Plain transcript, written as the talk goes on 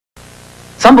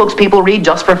Some books people read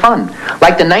just for fun,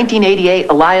 like the 1988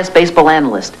 Elias Baseball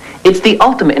Analyst. It's the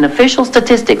ultimate in official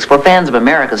statistics for fans of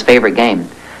America's favorite game.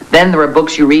 Then there are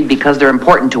books you read because they're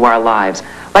important to our lives,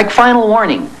 like Final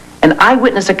Warning, an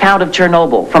eyewitness account of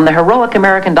Chernobyl from the heroic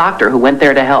American doctor who went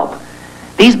there to help.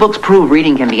 These books prove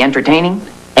reading can be entertaining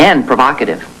and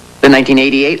provocative. The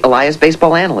 1988 Elias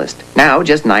Baseball Analyst, now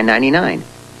just $9.99.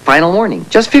 Final Warning,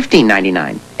 just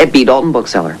 $15.99 at B Dalton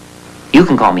Bookseller. You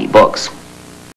can call me Books.